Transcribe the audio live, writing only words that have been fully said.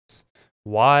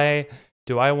Why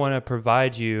do I want to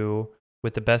provide you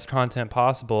with the best content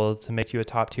possible to make you a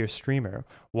top tier streamer?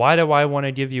 Why do I want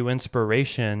to give you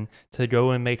inspiration to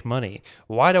go and make money?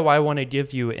 Why do I want to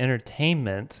give you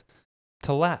entertainment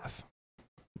to laugh?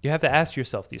 You have to ask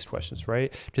yourself these questions,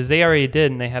 right? Because they already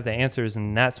did and they have the answers,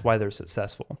 and that's why they're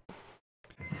successful.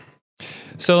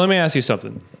 So let me ask you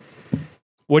something.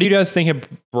 What do you guys think a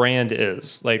brand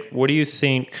is? Like, what do you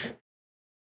think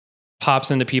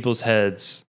pops into people's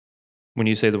heads when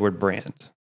you say the word brand?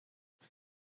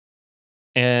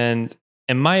 And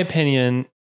in my opinion,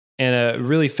 and a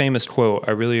really famous quote,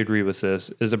 I really agree with this,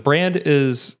 is a brand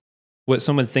is what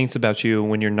someone thinks about you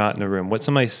when you're not in the room, what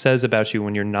somebody says about you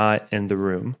when you're not in the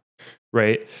room,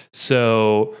 right?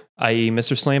 So, i.e.,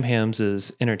 Mr. Slam Hams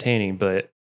is entertaining,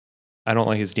 but I don't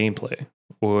like his gameplay.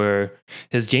 Or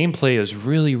his gameplay is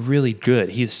really, really good.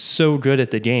 He's so good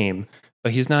at the game,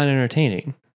 but he's not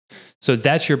entertaining. So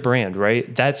that's your brand,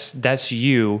 right? That's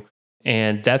you,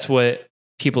 and that's what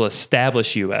people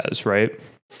establish you as, right?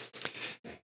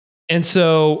 And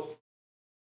so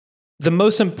the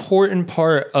most important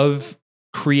part of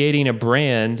creating a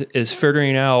brand is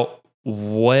figuring out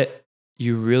what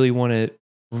you really want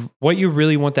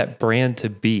that brand to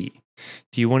be.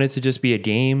 Do you want it to just be a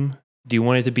game? Do you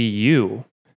want it to be you?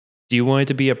 Do you want it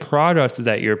to be a product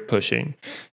that you're pushing,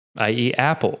 i.e.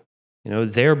 Apple?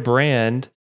 Their brand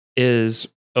is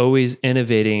always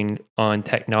innovating on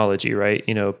technology, right?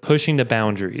 Pushing the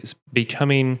boundaries,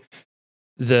 becoming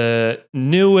the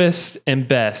newest and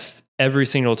best every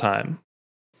single time.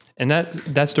 And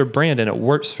that's their brand, and it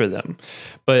works for them.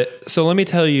 But so let me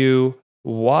tell you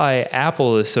why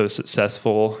Apple is so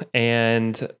successful,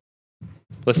 and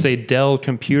let's say Dell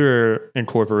Computer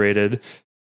Incorporated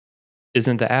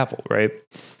isn't the Apple, right?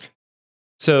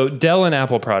 So Dell and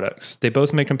Apple products, they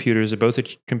both make computers. They're both a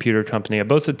computer company. They're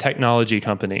both a technology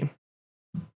company.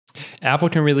 Apple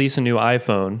can release a new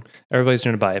iPhone. Everybody's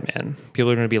going to buy it, man. People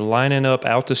are going to be lining up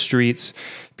out the streets.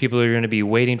 People are going to be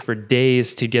waiting for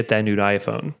days to get that new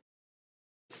iPhone.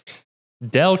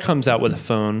 Dell comes out with a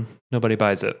phone. Nobody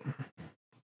buys it.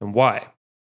 And why?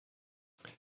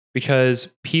 Because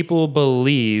people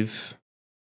believe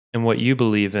in what you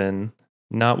believe in,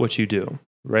 not what you do,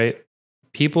 right?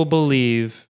 People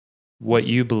believe what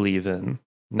you believe in,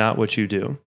 not what you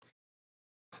do.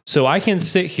 So I can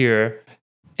sit here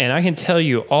and I can tell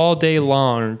you all day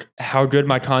long how good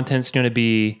my content's going to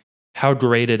be, how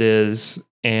great it is,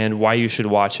 and why you should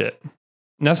watch it.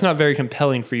 And that's not very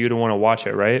compelling for you to want to watch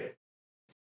it, right?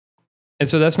 And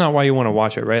so that's not why you want to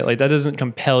watch it, right? Like, that doesn't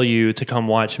compel you to come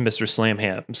watch Mr. Slam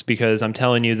Hams because I'm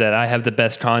telling you that I have the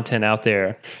best content out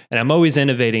there and I'm always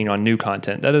innovating on new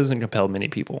content. That doesn't compel many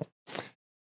people.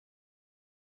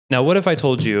 Now, what if I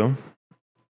told you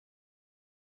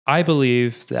I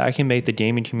believe that I can make the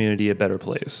gaming community a better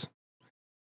place?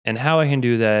 And how I can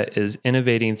do that is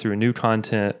innovating through new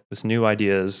content with new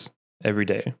ideas every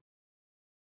day.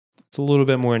 It's a little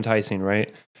bit more enticing,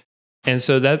 right? And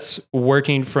so that's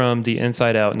working from the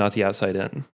inside out, not the outside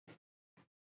in.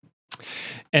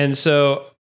 And so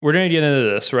we're going to get into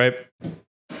this, right?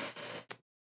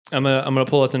 I'm gonna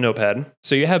pull out the notepad.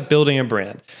 So you have building a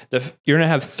brand. You're going to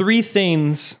have 3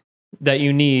 things that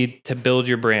you need to build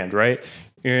your brand, right?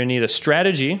 You're going to need a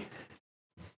strategy.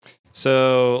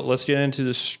 So let's get into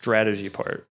the strategy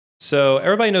part. So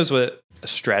everybody knows what a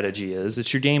strategy is.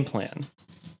 It's your game plan.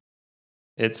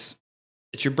 It's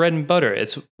your bread and butter.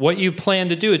 It's what you plan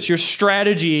to do. It's your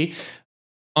strategy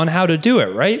on how to do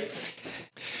it, right?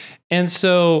 And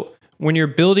so when you're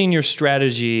building your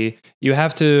strategy, you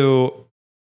have to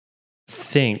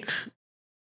think,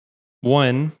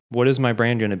 1, what is my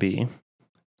brand going to be?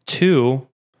 2,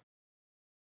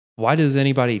 why does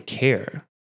anybody care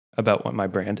about what my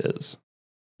brand is?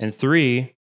 And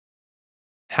 3,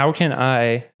 how can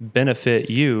I benefit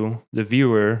you, the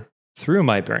viewer, through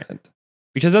my brand?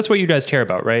 Because that's what you guys care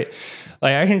about, right?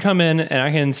 Like, I can come in and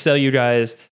I can sell you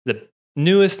guys the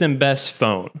newest and best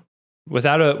phone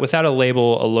without a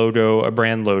label, a logo, a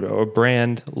brand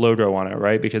logo on it,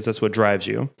 right? Because that's what drives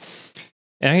you.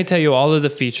 And I can tell you all of the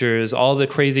features, all the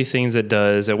crazy things it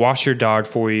does. It washes your dog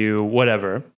for you,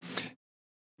 whatever.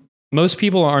 Most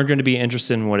people aren't going to be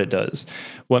interested in what it does.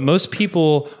 What most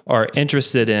people are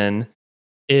interested in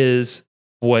is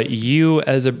what you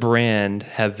as a brand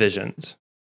have visioned.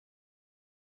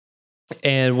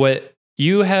 And what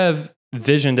you have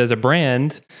visioned as a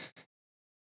brand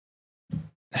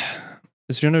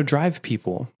is going to drive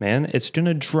people, man. It's going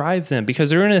to drive them because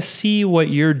they're going to see what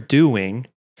you're doing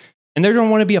And they're going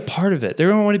to want to be a part of it. They're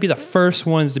going to want to be the first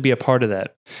ones to be a part of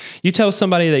that. You tell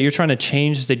somebody that you're trying to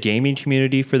change the gaming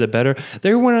community for the better,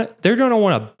 they're going to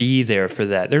want to be there for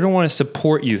that. They're going to want to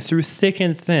support you through thick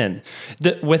and thin,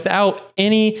 without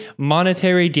any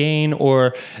monetary gain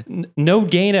or no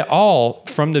gain at all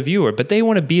from the viewer. But they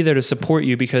want to be there to support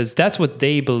you because that's what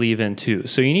they believe in too.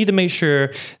 So you need to make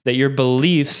sure that your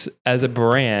beliefs as a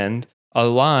brand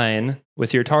align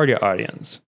with your target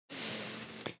audience.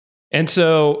 And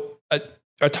so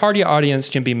a target audience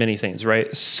can be many things,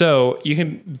 right? So you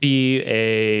can be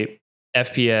a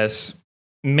FPS,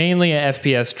 mainly an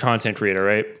FPS content creator,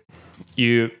 right?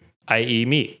 I.e.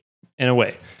 me, in a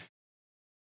way.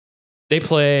 They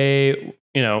play,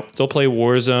 they'll play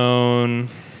Warzone,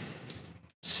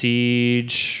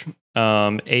 Siege,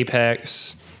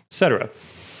 Apex, etc.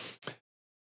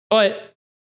 But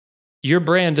your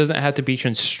brand doesn't have to be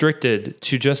constricted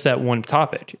to just that one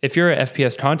topic. If you're an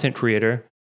FPS content creator,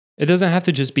 it doesn't have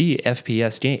to just be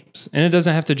FPS games. And it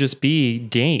doesn't have to just be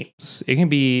games. It can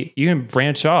be, you can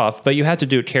branch off, but you have to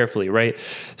do it carefully, right?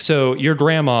 So your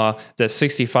grandma that's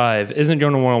 65 isn't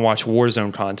going to want to watch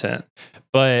Warzone content,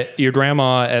 but your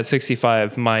grandma at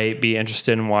 65 might be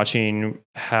interested in watching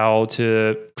how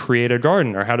to create a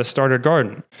garden or how to start a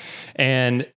garden.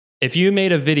 And if you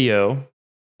made a video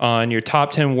on your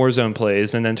top 10 Warzone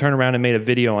plays and then turn around and made a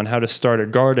video on how to start a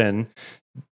garden,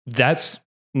 that's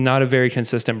not a very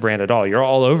consistent brand at all. You're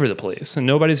all over the place and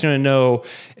nobody's going to know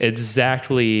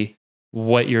exactly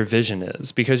what your vision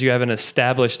is because you haven't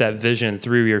established that vision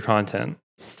through your content.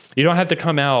 You don't have to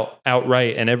come out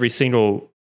outright in every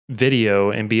single video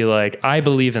and be like, I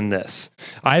believe in this.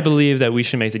 I believe that we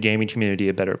should make the gaming community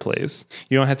a better place.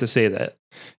 You don't have to say that.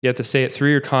 You have to say it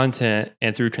through your content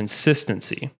and through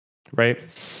consistency, right?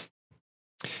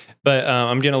 But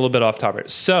I'm getting a little bit off topic.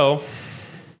 So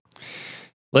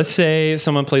let's say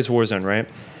someone plays Warzone, right?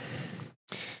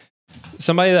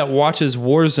 Somebody that watches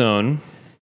Warzone,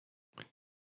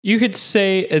 you could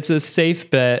say it's a safe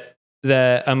bet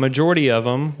that a majority of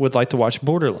them would like to watch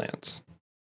Borderlands.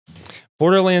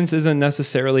 Borderlands isn't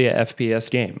necessarily a FPS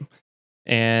game,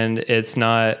 and it's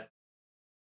not,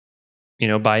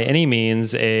 by any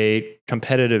means a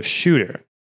competitive shooter,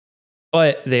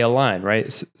 but they align,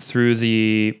 right, through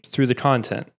the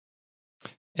content.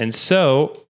 And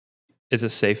so it's a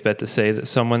safe bet to say that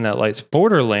someone that likes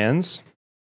Borderlands,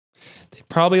 they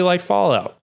probably like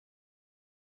Fallout.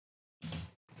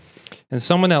 And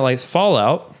someone that likes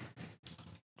Fallout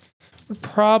would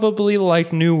probably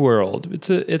like New World.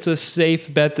 It's a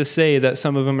safe bet to say that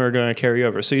some of them are going to carry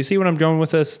over. So you see what I'm going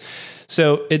with this?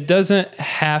 So it doesn't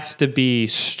have to be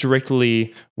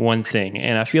strictly one thing.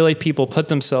 And I feel like people put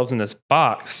themselves in this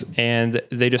box and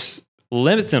they just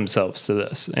limit themselves to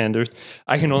this. And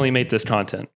I can only make this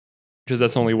content because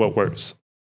that's only what works.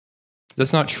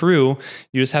 That's not true.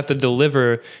 You just have to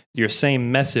deliver your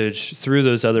same message through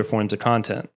those other forms of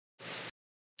content.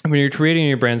 When you're creating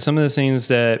your brand, some of the things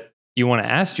that you want to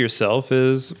ask yourself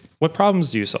is, what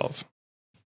problems do you solve?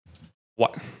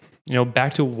 What?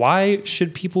 Back to why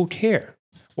should people care?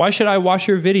 Why should I watch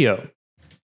your video?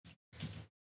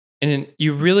 And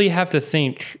you really have to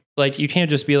think, you can't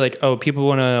just be like, oh, people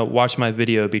want to watch my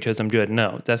video because I'm good.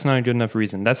 No, that's not a good enough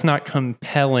reason. That's not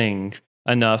compelling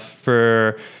enough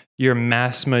for your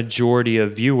mass majority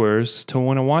of viewers to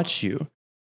want to watch you.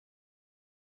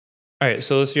 All right,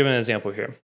 so let's give an example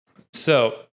here.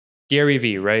 So Gary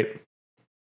Vee, right?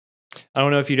 I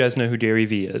don't know if you guys know who Gary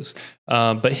Vee is,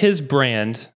 but his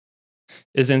brand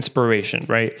is inspiration,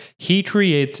 right? He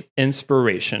creates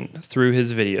inspiration through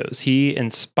his videos. He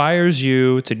inspires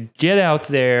you to get out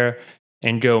there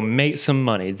and go make some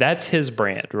money. That's his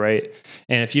brand, right?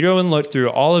 And if you go and look through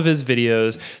all of his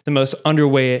videos, the most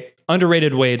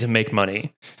underrated way to make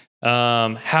money,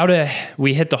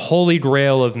 we hit the holy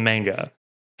grail of manga,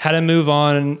 how to move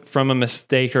on from a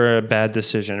mistake or a bad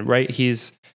decision, right?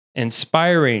 He's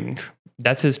inspiring.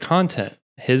 That's his content.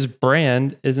 His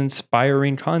brand is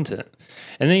inspiring content.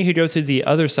 And then you could go to the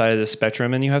other side of the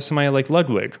spectrum and you have somebody like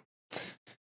Ludwig.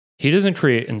 He doesn't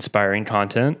create inspiring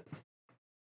content,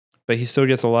 but he still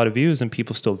gets a lot of views and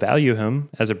people still value him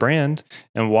as a brand.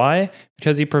 And why?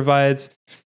 Because he provides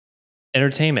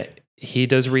entertainment. He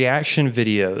does reaction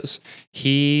videos.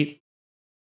 His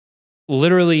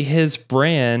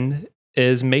brand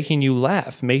is making you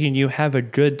laugh, making you have a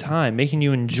good time, making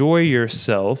you enjoy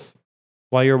yourself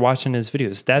while you're watching his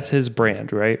videos. That's his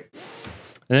brand, right?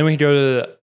 And then we go to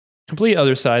the complete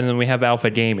other side, and then we have Alpha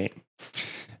Gaming.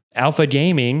 Alpha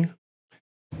Gaming,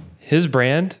 his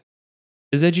brand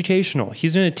is educational.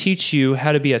 He's going to teach you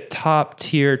how to be a top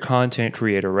tier content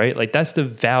creator, right? That's the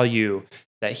value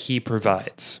that he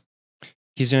provides.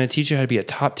 He's going to teach you how to be a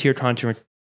top tier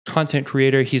content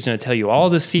creator. He's going to tell you all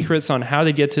the secrets on how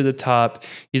to get to the top.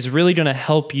 He's really going to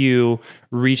help you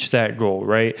reach that goal,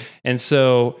 right? And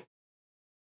so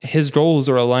his goals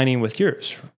are aligning with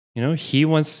yours. You know, he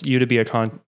wants you to be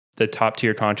the top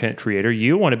tier content creator.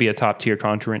 You want to be a top tier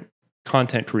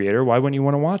content creator. Why wouldn't you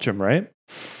want to watch him, right?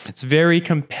 It's very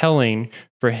compelling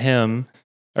for him,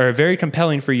 or very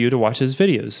compelling for you to watch his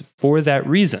videos for that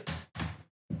reason.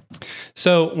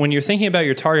 So when you're thinking about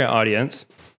your target audience,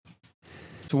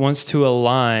 it wants to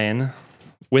align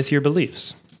with your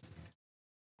beliefs,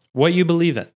 what you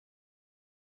believe in,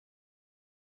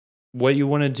 what you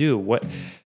want to do,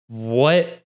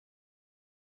 what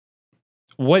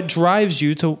drives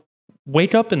you to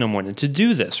wake up in the morning to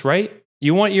do this, right?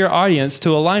 You want your audience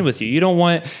to align with you. You don't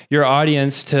want your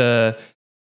audience to,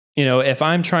 you know, if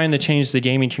I'm trying to change the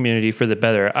gaming community for the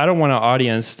better, I don't want an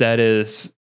audience that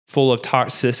is full of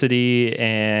toxicity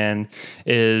and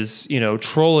is, you know,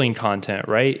 trolling content,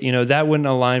 right? You know, that wouldn't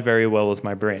align very well with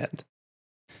my brand.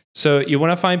 So you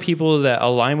want to find people that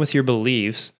align with your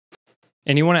beliefs,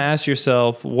 and you want to ask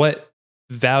yourself, what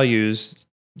values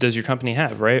does your company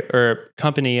have, right? Or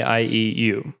company, i.e.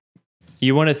 you.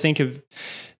 You want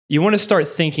to start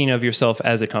thinking of yourself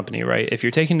as a company, right? If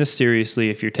you're taking this seriously,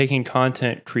 if you're taking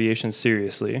content creation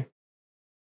seriously,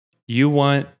 you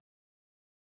want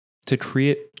to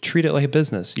treat it like a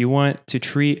business. You want to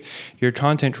treat your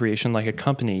content creation like a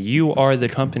company. You are the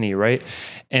company, right?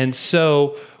 And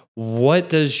so what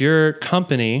does your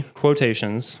company,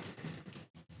 quotations,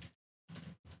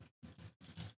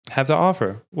 have to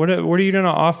offer? What are you going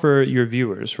to offer your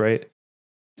viewers, right?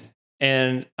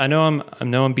 And I know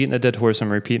I'm beating a dead horse.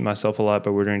 I'm repeating myself a lot,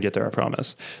 but we're going to get there, I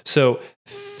promise. So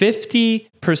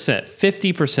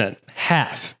 50%,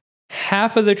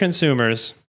 half of the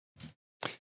consumers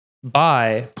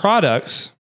buy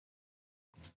products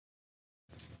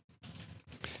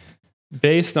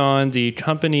based on the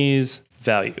company's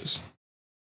values.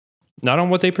 Not on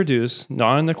what they produce,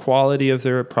 not on the quality of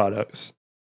their products,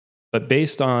 but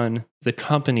based on the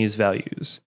company's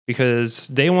values. Because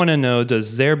they want to know,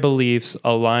 does their beliefs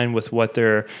align with what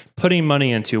they're putting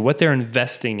money into, what they're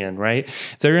investing in, right?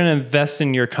 If they're going to invest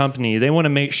in your company, they want to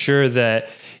make sure that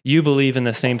you believe in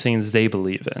the same things they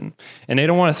believe in. And they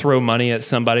don't want to throw money at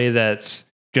somebody that's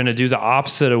going to do the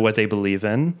opposite of what they believe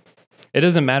in. It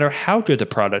doesn't matter how good the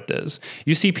product is.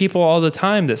 You see people all the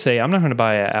time that say, I'm not going to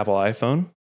buy an Apple iPhone.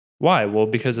 Why? Well,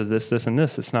 because of this, this, and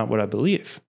this. It's not what I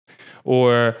believe.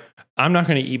 Or I'm not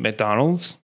going to eat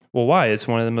McDonald's. Well, why? It's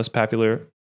one of the most popular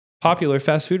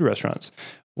fast food restaurants.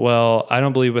 Well, I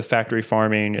don't believe with factory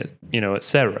farming, you know, et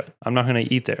cetera. I'm not going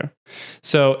to eat there.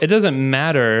 So it doesn't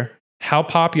matter how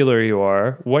popular you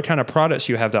are, what kind of products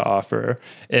you have to offer.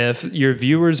 If your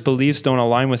viewers' beliefs don't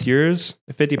align with yours,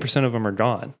 50% of them are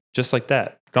gone. Just like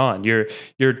that, gone. You're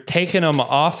taking them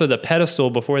off of the pedestal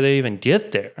before they even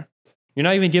get there. You're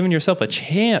not even giving yourself a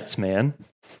chance, man.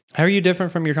 How are you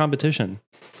different from your competition?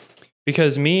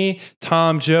 Because me,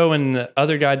 Tom, Joe, and the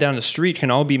other guy down the street can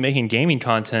all be making gaming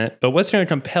content, but what's going to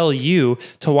compel you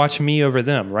to watch me over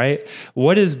them, right?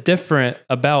 What is different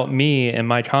about me and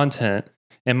my content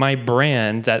and my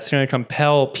brand that's going to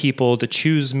compel people to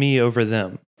choose me over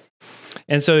them?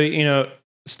 And so, you know,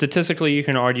 statistically, you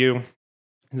can argue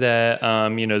that,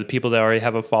 you know, the people that already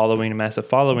have a following, a massive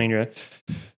following,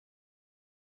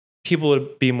 people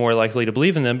would be more likely to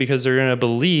believe in them because they're going to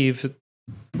believe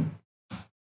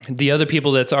the other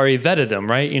people that's already vetted them,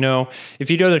 right? You know,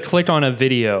 if you go to click on a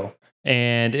video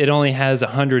and it only has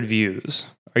 100 views,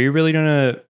 are you really going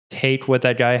to take what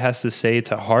that guy has to say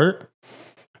to heart?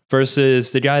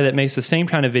 Versus the guy that makes the same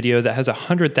kind of video that has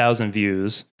 100,000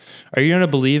 views, are you going to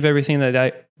believe everything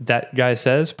that guy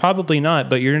says? Probably not,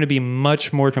 but you're going to be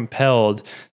much more compelled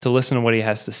to listen to what he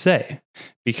has to say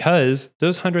because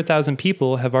those 100,000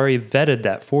 people have already vetted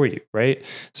that for you, right?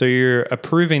 So you're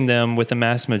approving them with a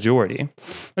mass majority. And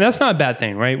that's not a bad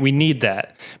thing, right? We need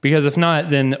that because if not,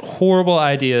 then horrible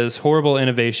ideas, horrible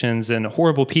innovations, and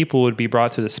horrible people would be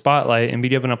brought to the spotlight and be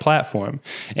given a platform.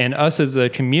 And us as a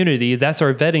community, that's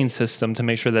our vetting system to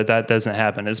make sure that that doesn't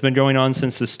happen. It's been going on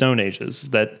since the Stone Ages.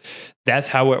 That's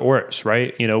how it works,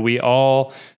 right? You know, we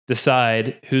all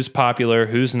decide who's popular,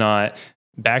 who's not.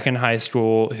 Back in high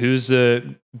school, who's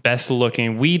the best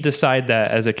looking? We decide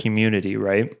that as a community,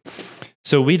 right?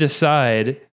 So we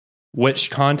decide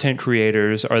which content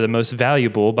creators are the most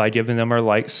valuable by giving them our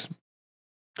likes,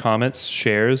 comments,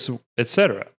 shares,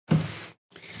 etc.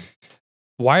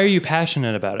 Why are you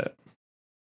passionate about it?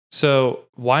 So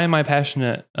why am I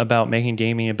passionate about making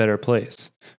gaming a better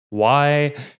place?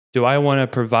 Why do I want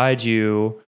to provide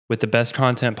you with the best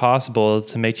content possible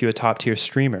to make you a top tier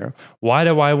streamer? Why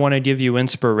do I want to give you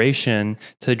inspiration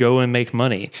to go and make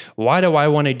money? Why do I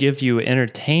want to give you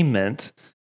entertainment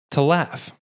to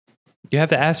laugh? You have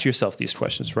to ask yourself these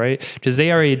questions, right? Because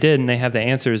they already did and they have the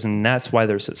answers, and that's why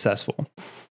they're successful.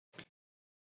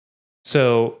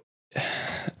 So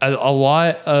a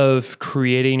lot of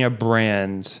creating a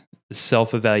brand is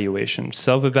self-evaluation.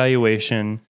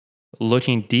 Self-evaluation,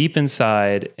 looking deep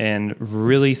inside and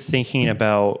really thinking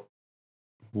about,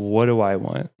 what do I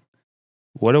want?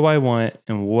 What do I want,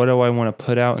 and what do I want to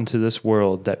put out into this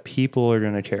world that people are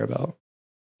going to care about?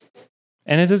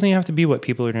 And it doesn't even have to be what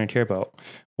people are going to care about.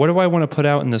 What do I want to put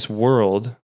out in this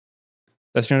world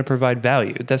that's going to provide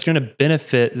value, that's going to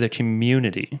benefit the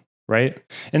community, right?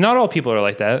 And not all people are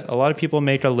like that. A lot of people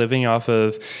make a living off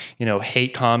of,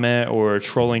 hate comment or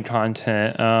trolling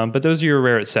content, but those are your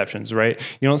rare exceptions, right?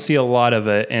 You don't see a lot of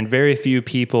it, and very few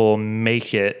people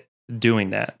make it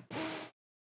doing that.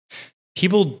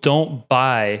 People don't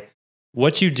buy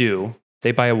what you do,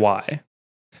 they buy why.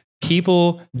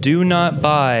 People do not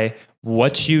buy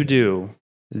what you do,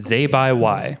 they buy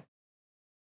why.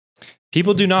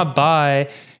 People do not buy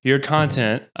your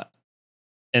content,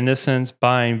 in this sense,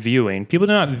 buying, viewing. People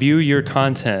do not view your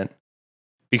content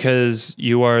because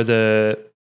you're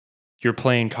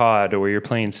playing COD or you're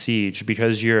playing Siege,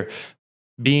 because you're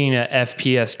being an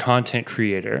FPS content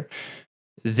creator.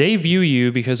 They view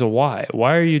you because of why.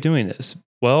 Why are you doing this?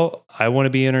 Well, I want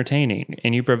to be entertaining,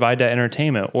 and you provide that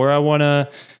entertainment. Or I want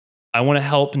to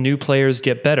help new players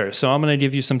get better, so I'm going to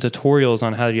give you some tutorials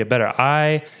on how to get better.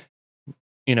 I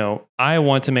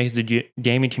want to make the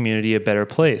gaming community a better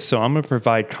place, so I'm going to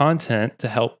provide content to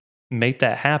help make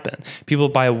that happen. People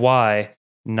buy why,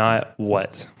 not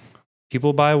what.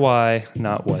 People buy why,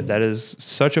 not what. That is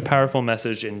such a powerful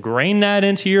message. Ingrain that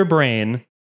into your brain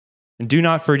and do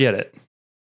not forget it.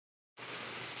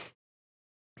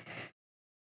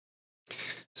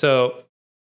 So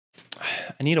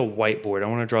I need a whiteboard. I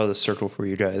want to draw this circle for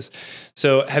you guys.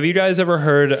 So have you guys ever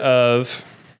heard of...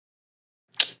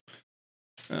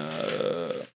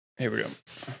 here we go.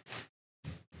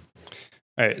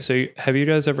 All right, so have you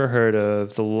guys ever heard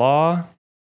of the law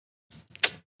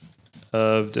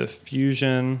of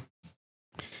diffusion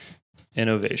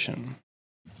innovation?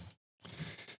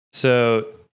 So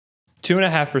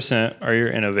 2.5% are your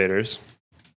innovators.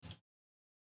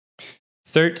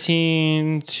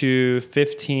 13 to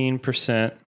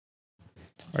 15%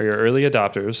 are your early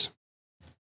adopters.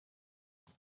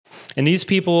 And these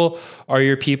people are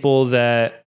your people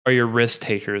that are your risk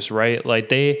takers, right? Like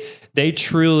they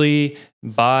truly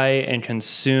buy and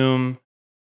consume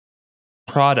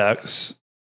products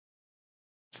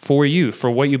for you, for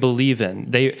what you believe in.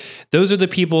 Those are the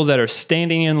people that are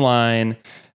standing in line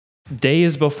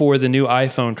days before the new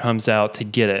iPhone comes out to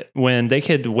get it, when they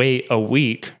could wait a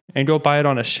week and go buy it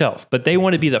on a shelf. But they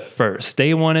want to be the first.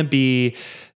 They want to be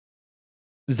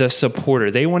the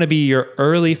supporter. They want to be your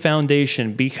early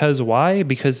foundation. Because why?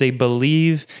 Because they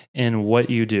believe in what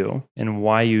you do and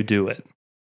why you do it.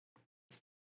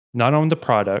 Not on the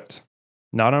product,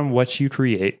 not on what you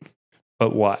create,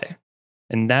 but why.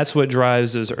 And that's what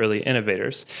drives those early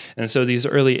innovators. And so these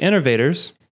early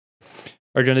innovators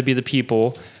are going to be the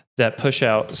people that push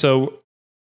out. So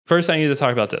first I need to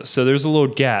talk about this. So there's a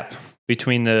little gap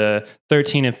between the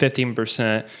 13 and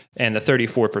 15% and the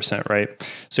 34%, right?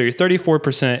 So your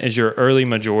 34% is your early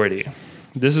majority.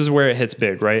 This is where it hits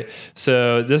big, right?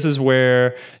 So this is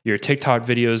where your TikTok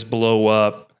videos blow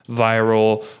up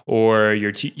viral, or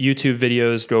your YouTube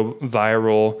videos go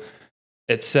viral,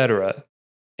 etc.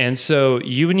 And so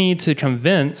you need to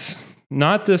convince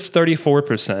not this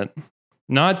 34%,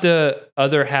 not the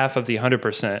other half of the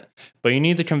 100%, but you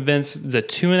need to convince the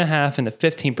 2.5 and the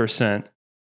 15%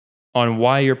 on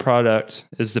why your product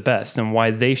is the best and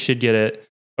why they should get it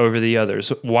over the others,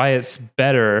 why it's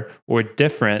better or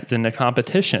different than the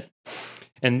competition.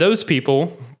 And those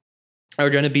people are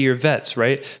going to be your vets,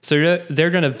 right? So they're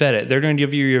going to vet it. They're going to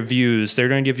give you your views. They're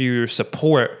going to give you your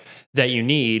support that you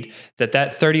need, that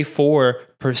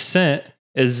 34%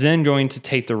 is then going to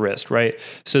take the risk, right?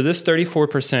 So this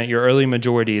 34%, your early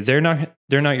majority, they're not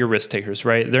your risk takers,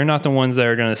 right? They're not the ones that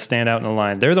are going to stand out in the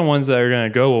line. They're the ones that are going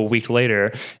to go a week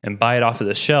later and buy it off of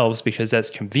the shelves because that's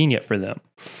convenient for them.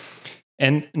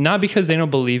 And not because they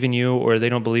don't believe in you or they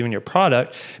don't believe in your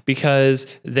product, because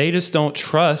they just don't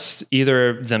trust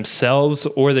either themselves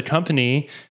or the company,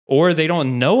 or they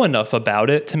don't know enough about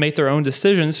it to make their own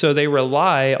decisions. So they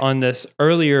rely on this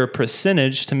earlier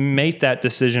percentage to make that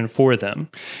decision for them.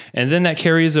 And then that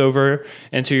carries over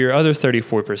into your other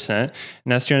 34%. And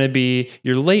that's going to be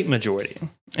your late majority.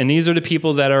 And these are the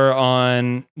people that are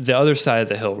on the other side of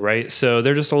the hill, right? So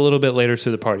they're just a little bit later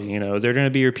to the party. You know, they're going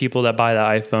to be your people that buy the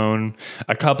iPhone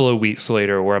a couple of weeks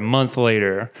later or a month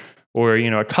later or,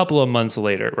 you know, a couple of months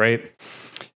later, right?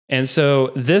 And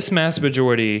so this mass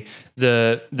majority,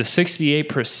 the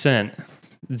 68%,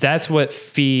 that's what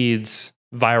feeds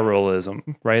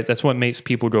viralism, right? That's what makes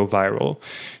people go viral.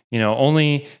 You know,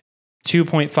 only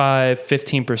 2.5,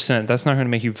 15%, that's not going to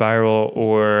make you viral,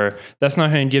 or that's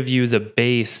not going to give you the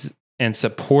base and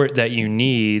support that you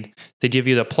need to give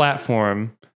you the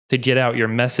platform to get out your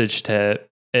message to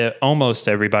almost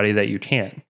everybody that you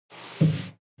can.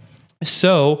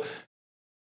 So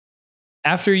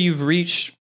after you've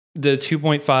reached the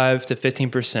 2.5 to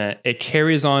 15%, it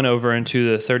carries on over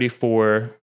into the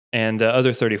 34 and the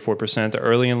other 34%, the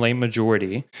early and late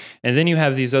majority. And then you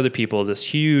have these other people, this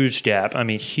huge gap. I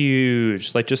mean,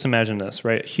 huge. Like, just imagine this,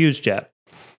 right? Huge gap.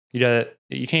 You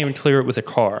can't even clear it with a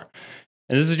car.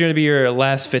 And this is going to be your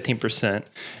last 15%,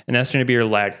 and that's going to be your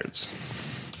laggards.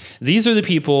 These are the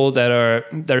people that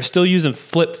are still using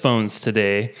flip phones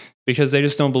today because they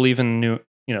just don't believe in new,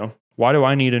 you know, why do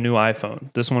I need a new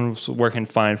iPhone? This one's working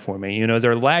fine for me. You know,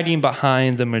 they're lagging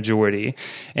behind the majority.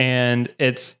 And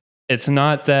it's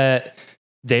not that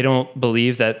they don't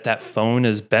believe that that phone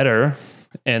is better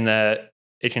and that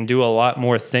it can do a lot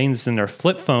more things than their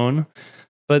flip phone,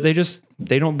 but they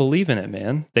don't believe in it,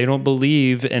 man. They don't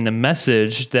believe in the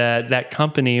message that that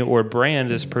company or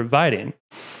brand is providing.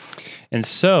 And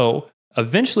so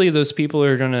eventually those people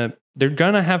they're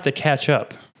gonna have to catch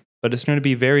up, but it's going to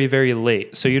be very, very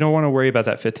late. So you don't want to worry about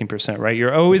that 15%, right?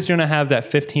 You're always going to have that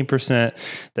 15%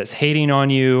 that's hating on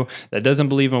you, that doesn't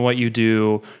believe in what you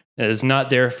do, that is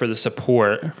not there for the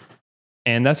support.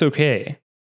 And that's okay.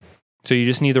 So you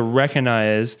just need to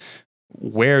recognize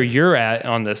where you're at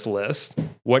on this list.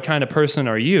 What kind of person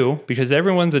are you? Because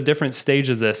everyone's at different stage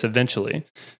of this eventually,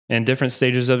 and different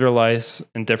stages of their lives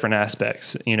and different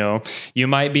aspects. You know, you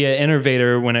might be an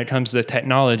innovator when it comes to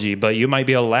technology, but you might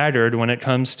be a laggard when it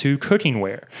comes to cooking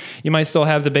ware. You might still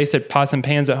have the basic pots and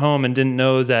pans at home and didn't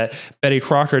know that Betty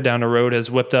Crocker down the road has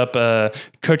whipped up a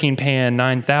cooking pan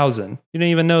 9000. You didn't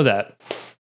even know that.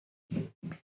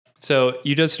 So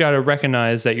you just got to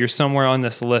recognize that you're somewhere on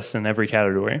this list in every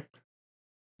category.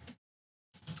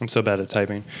 I'm so bad at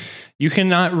typing. You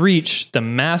cannot reach the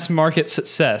mass market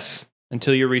success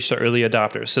until you reach the early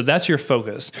adopters. So that's your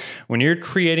focus. When you're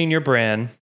creating your brand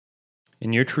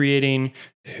and you're creating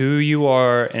who you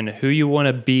are and who you want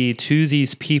to be to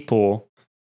these people,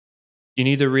 you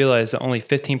need to realize that only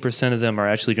 15% of them are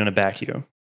actually going to back you.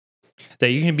 That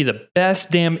you can be the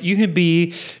best you can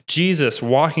be Jesus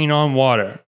walking on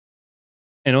water,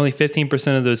 and only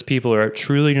 15% of those people are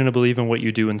truly going to believe in what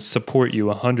you do and support you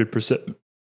 100%.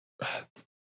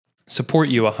 Support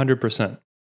you 100%.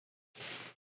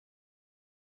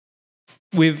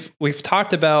 We've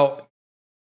talked about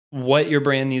what your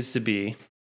brand needs to be,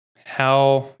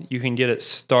 how you can get it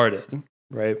started,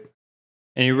 right?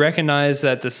 And you recognize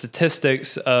that the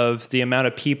statistics of the amount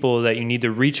of people that you need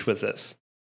to reach with this,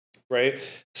 right?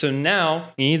 So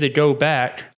now you need to go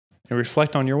back and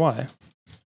reflect on your why.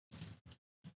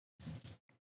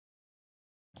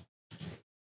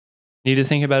 You need to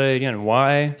think about it again.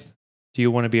 Why do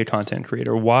you want to be a content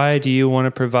creator? Why do you want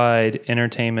to provide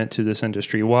entertainment to this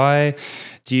industry? Why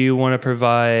do you want to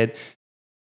provide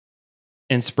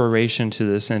inspiration to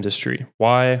this industry?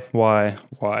 Why?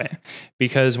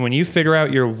 Because when you figure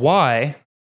out your why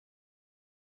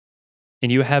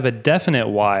and you have a definite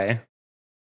why,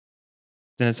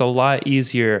 then it's a lot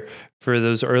easier for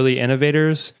those early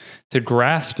innovators to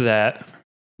grasp that,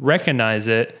 recognize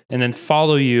it, and then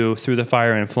follow you through the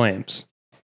fire and flames.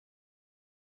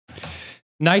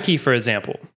 Nike, for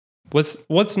example.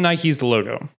 What's Nike's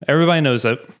logo? Everybody knows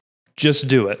it. Just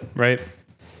do it, right?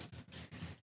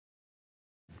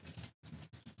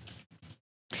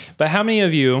 But how many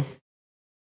of you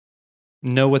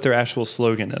know what their actual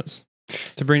slogan is?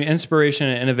 To bring inspiration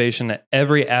and innovation to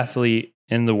every athlete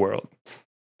in the world.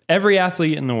 Every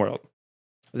athlete in the world.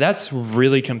 That's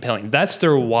really compelling. That's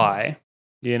their why,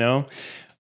 you know?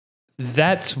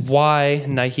 That's why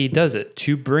Nike does it,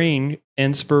 to bring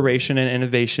inspiration and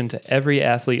innovation to every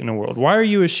athlete in the world. Why are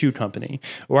you a shoe company?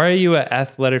 Why are you an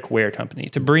athletic wear company?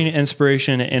 To bring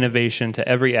inspiration and innovation to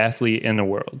every athlete in the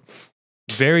world.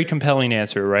 Very compelling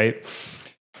answer, right?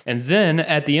 And then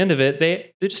at the end of it,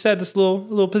 they just had this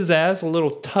little pizzazz, a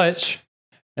little touch,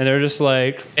 and they're just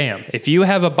like, bam, if you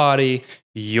have a body,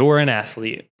 you're an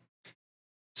athlete.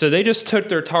 So they just took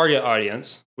their target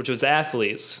audience, which was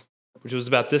athletes, which was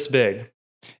about this big,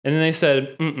 and then they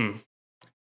said,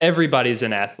 everybody's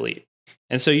an athlete.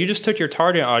 And so you just took your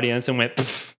target audience and went,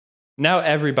 Now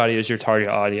everybody is your target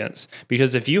audience.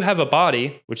 Because if you have a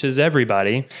body, which is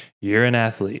everybody, you're an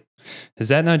athlete. Is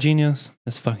that not genius?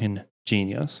 That's fucking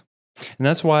genius. And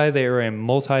that's why they are a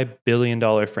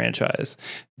multi-billion-dollar franchise,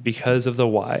 because of the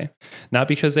why. Not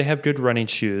because they have good running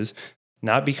shoes,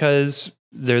 not because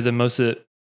they're the most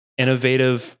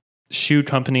innovative shoe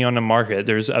company on the market.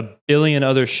 There's a billion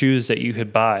other shoes that you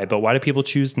could buy, but why do people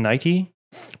choose Nike?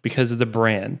 Because of the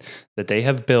brand that they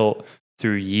have built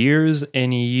through years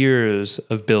and years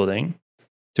of building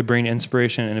to bring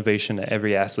inspiration and innovation to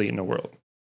every athlete in the world.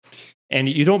 And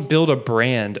you don't build a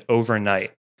brand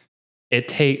overnight. It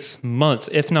takes months,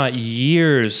 if not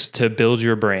years, to build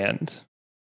your brand.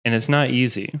 And it's not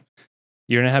easy.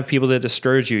 You're going to have people that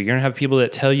discourage you. You're going to have people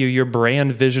that tell you your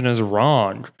brand vision is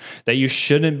wrong, that you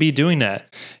shouldn't be doing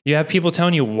that. You have people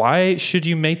telling you, why should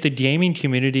you make the gaming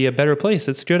community a better place?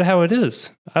 It's good how it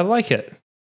is. I like it.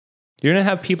 You're going to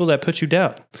have people that put you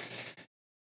down.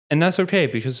 And that's okay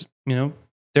because,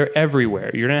 they're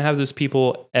everywhere. You're going to have those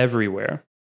people everywhere.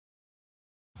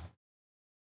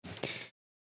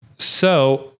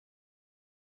 So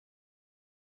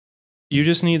you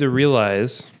just need to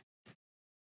realize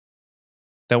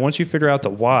that once you figure out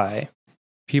the why,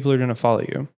 people are going to follow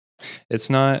you. It's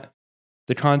not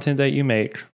the content that you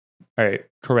make. All right,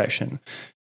 correction.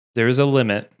 There is a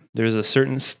limit. There's a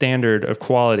certain standard of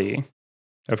quality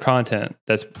of content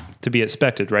that's to be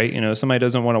expected, right? Somebody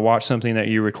doesn't want to watch something that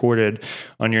you recorded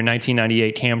on your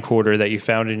 1998 camcorder that you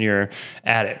found in your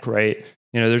attic, right?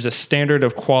 There's a standard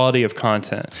of quality of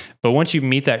content. But once you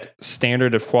meet that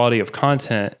standard of quality of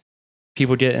content,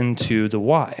 people get into the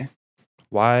why.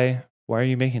 Why are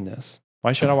you making this?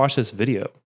 Why should I watch this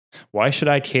video? Why should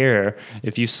I care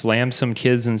if you slam some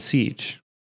kids in Siege?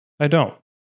 I don't.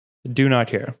 Do not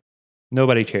care.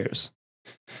 Nobody cares.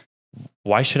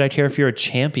 Why should I care if you're a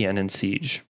champion in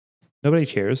Siege? Nobody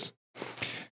cares.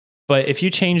 But if you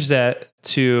change that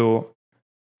to,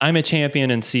 I'm a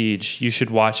champion in Siege, you should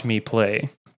watch me play,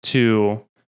 to,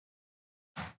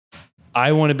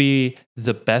 I want to be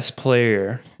the best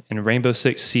player in Rainbow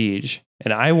Six Siege,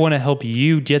 and I want to help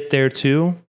you get there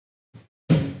too,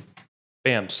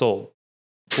 bam, sold.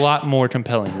 A lot more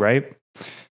compelling, right?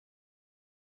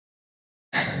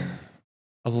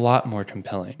 A lot more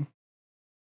compelling.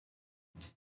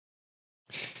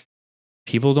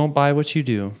 People don't buy what you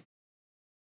do.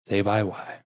 They buy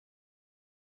why.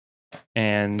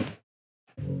 And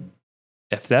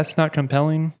if that's not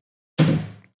compelling,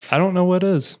 I don't know what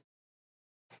is.